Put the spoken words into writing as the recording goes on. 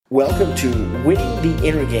Welcome to Winning the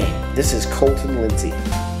Inner Game. This is Colton Lindsay.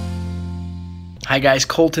 Hi guys,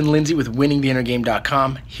 Colton Lindsay with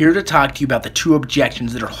winningtheinnergame.com, here to talk to you about the two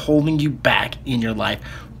objections that are holding you back in your life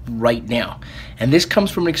right now. And this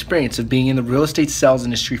comes from an experience of being in the real estate sales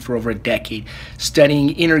industry for over a decade, studying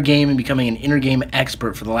inner game and becoming an inner game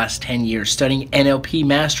expert for the last 10 years, studying NLP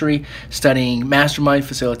mastery, studying mastermind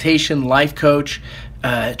facilitation, life coach,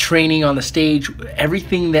 training on the stage.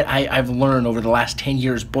 Everything that I've learned over the last 10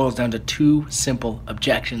 years boils down to two simple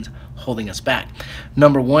objections holding us back.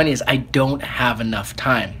 Number one is I don't have enough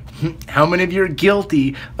time. How many of you are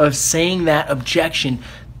guilty of saying that objection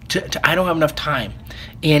to I don't have enough time?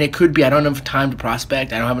 And it could be I don't have enough time to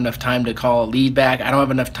prospect. I don't have enough time to call a lead back. I don't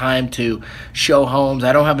have enough time to show homes.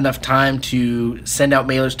 I don't have enough time to send out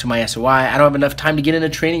mailers to my SOI. I don't have enough time to get in a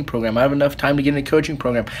training program. I don't have enough time to get in a coaching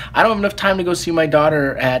program. I don't have enough time to go see my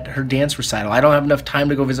daughter at her dance recital. I don't have enough time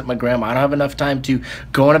to go visit my grandma. I don't have enough time to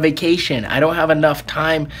go on a vacation. I don't have enough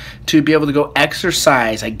time to be able to go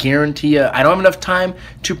exercise. I guarantee you, I don't have enough time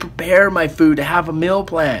to prepare my food, to have a meal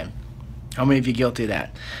plan. How many of you are guilty of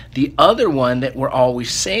that? The other one that we're always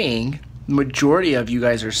saying, the majority of you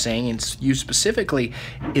guys are saying, and you specifically,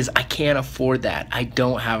 is I can't afford that. I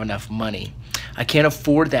don't have enough money. I can't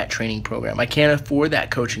afford that training program. I can't afford that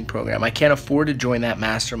coaching program. I can't afford to join that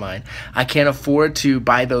mastermind. I can't afford to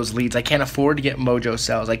buy those leads. I can't afford to get Mojo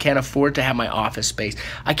sales. I can't afford to have my office space.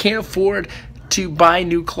 I can't afford to buy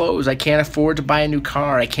new clothes. I can't afford to buy a new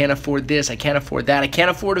car. I can't afford this. I can't afford that. I can't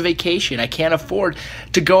afford a vacation. I can't afford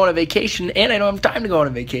to go on a vacation, and I don't have time to go on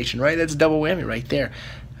a vacation, right? That's a double whammy right there.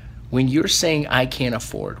 When you're saying I can't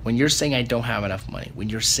afford, when you're saying I don't have enough money, when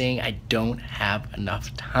you're saying I don't have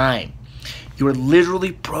enough time, you are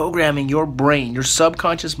literally programming your brain, your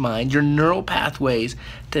subconscious mind, your neural pathways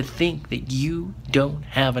to think that you don't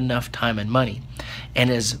have enough time and money.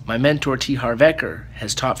 And as my mentor T. Harv Eker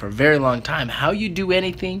has taught for a very long time, how you do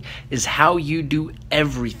anything is how you do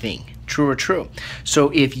everything. True or true?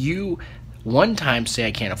 So if you one time say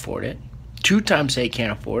I can't afford it, two times say I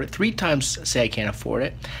can't afford it, three times say I can't afford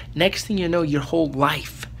it, next thing you know, your whole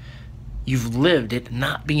life you've lived it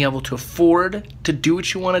not being able to afford to do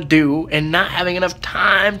what you want to do and not having enough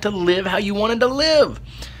time to live how you wanted to live.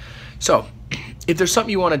 So if there's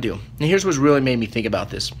something you want to do, and here's what's really made me think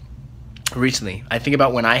about this recently. I think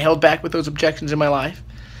about when I held back with those objections in my life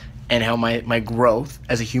and how my growth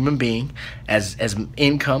as a human being, as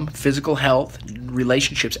income, physical health,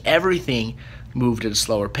 relationships, everything moved at a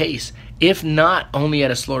slower pace. If not only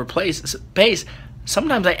at a slower pace,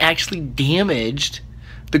 sometimes I actually damaged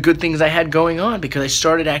the good things I had going on because I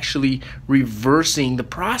started actually reversing the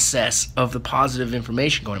process of the positive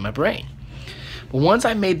information going in my brain. But once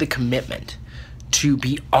I made the commitment to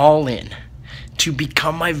be all in, to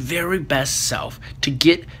become my very best self, to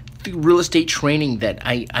get the real estate training that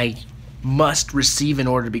I must receive in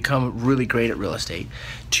order to become really great at real estate,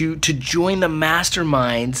 to join the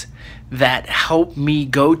masterminds that help me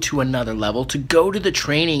go to another level, to go to the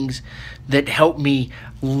trainings that help me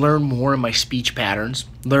learn more in my speech patterns,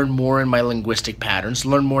 learn more in my linguistic patterns,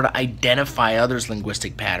 learn more to identify others'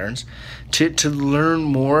 linguistic patterns, to learn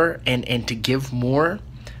more and to give more.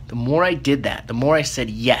 The more I did that, the more I said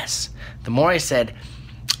yes, the more I said,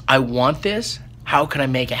 I want this, how can I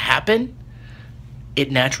make it happen?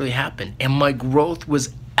 It naturally happened. And my growth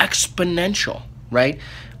was exponential, right?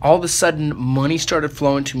 All of a sudden, money started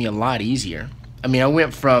flowing to me a lot easier. I mean, I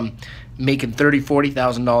went from making $30,000,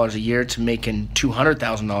 $40,000 a year to making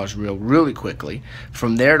 $200,000 really quickly.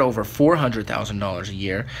 From there to over $400,000 a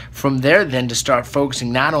year. From there then to start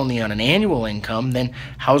focusing not only on an annual income, then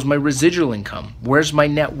how's my residual income? Where's my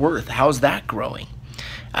net worth? How's that growing?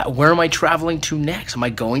 Where am I traveling to next? Am I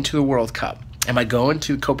going to the World Cup? Am I going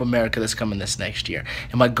to Copa America that's coming this next year?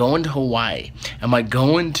 Am I going to Hawaii? Am I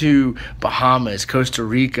going to Bahamas, Costa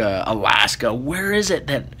Rica, Alaska? Where is it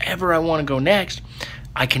that ever I want to go next?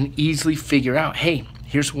 I can easily figure out, hey,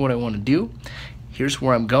 here's what I want to do. Here's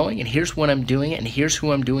where I'm going, and here's what I'm doing it, and here's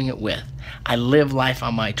who I'm doing it with. I live life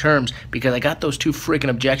on my terms because I got those two freaking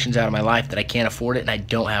objections out of my life that I can't afford it and I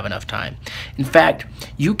don't have enough time. In fact,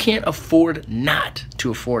 you can't afford not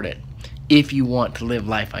to afford it if you want to live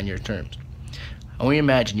life on your terms. I want you to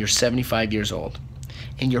imagine you're 75 years old,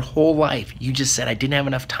 and your whole life you just said, I didn't have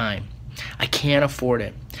enough time. I can't afford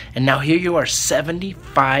it. And now here you are,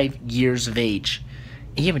 75 years of age,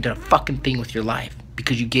 and you haven't done a fucking thing with your life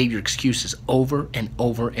because you gave your excuses over and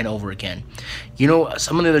over and over again. You know,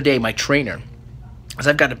 someone the other day, my trainer, because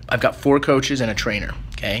I've got 4 coaches and a trainer,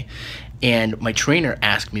 okay? And my trainer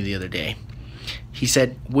asked me the other day, he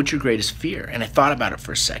said, what's your greatest fear? And I thought about it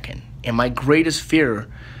for a second. And my greatest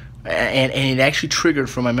fear And it actually triggered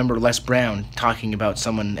from, I remember Les Brown talking about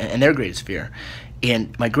someone and their greatest fear.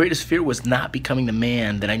 And my greatest fear was not becoming the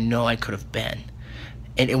man that I know I could have been.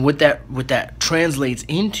 And what that translates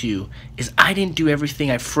into is I didn't do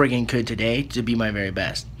everything I friggin' could today to be my very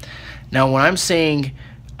best. Now, when I'm saying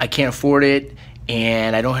I can't afford it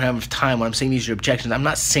and I don't have enough time, when I'm saying these are objections, I'm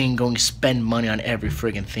not saying go and spend money on every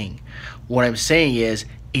friggin' thing. What I'm saying is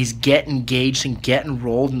get engaged and get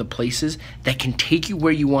enrolled in the places that can take you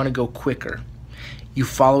where you want to go quicker. You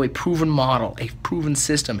follow a proven model, a proven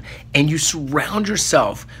system, and you surround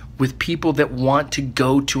yourself with people that want to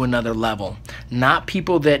go to another level. Not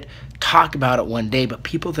people that talk about it one day, but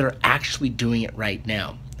people that are actually doing it right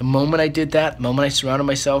now. The moment I did that, the moment I surrounded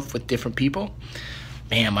myself with different people,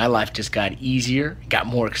 man, my life just got easier, got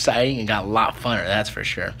more exciting, and got a lot funner, that's for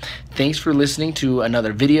sure. Thanks for listening to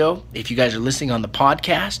another video. If you guys are listening on the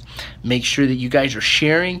podcast, make sure that you guys are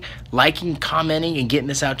sharing, liking, commenting, and getting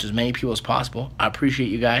this out to as many people as possible. I appreciate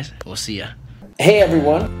you guys. We'll see ya. Hey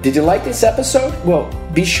everyone, did you like this episode? Well,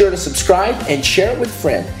 be sure to subscribe and share it with a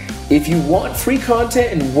friend. If you want free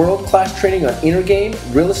content and world-class training on inner game,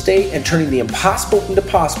 real estate, and turning the impossible into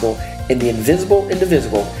possible and the invisible into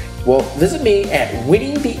visible, well, visit me at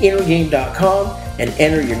winningtheinnergame.com and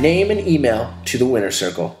enter your name and email to the winner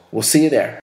circle. We'll see you there.